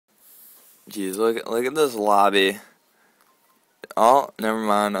Jeez, look at this lobby. Oh, never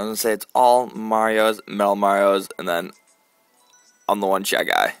mind. I was gonna say it's all Marios, Metal Marios, and then I'm the one Shy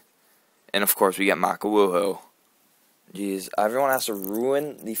Guy. And of course we get Maka Wuhu. Jeez, everyone has to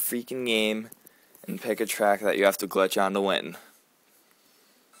ruin the freaking game and pick a track that you have to glitch on to win.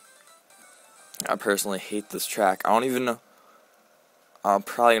 I personally hate this track. I don't even know. I'm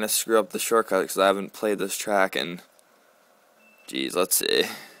probably gonna screw up the shortcut because I haven't played this track in, jeez, let's see,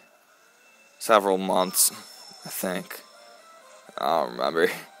 several months, I think. I don't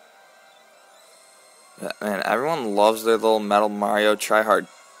remember. Man, everyone loves their little Metal Mario tryhard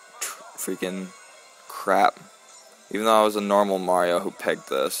freaking crap. Even though I was a normal Mario who picked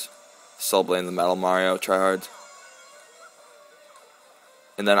this, still blame the Metal Mario tryhards.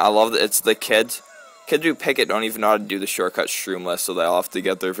 And then I love that it's the kids. Kids who pick it don't even know how to do the shortcut shroomless, so they all have to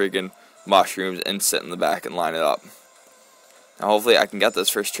get their freaking mushrooms and sit in the back and line it up. Now hopefully I can get this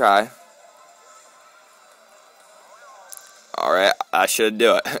first try. Alright, I should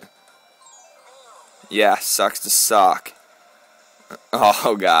do it. Yeah, sucks to suck.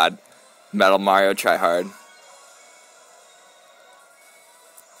 Oh god. Metal Mario tryhard.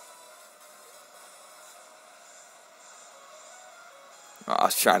 Oh, I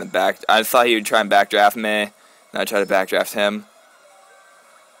was trying to I thought he would try and backdraft me. And I tried to backdraft him.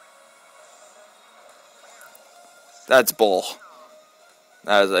 That's bull.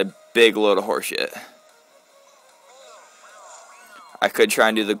 That is a big load of horseshit. I could try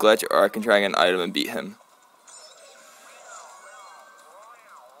and do the glitch, or I can try and get an item and beat him.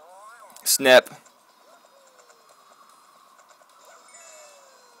 Snip.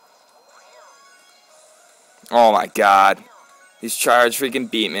 Oh my god. These tryhards freaking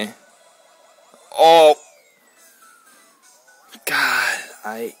beat me. Oh! God,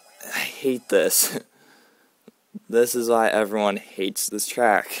 I hate this. This is why everyone hates this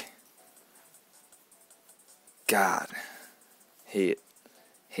track. God. Hate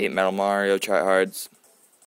Metal Mario tryhards.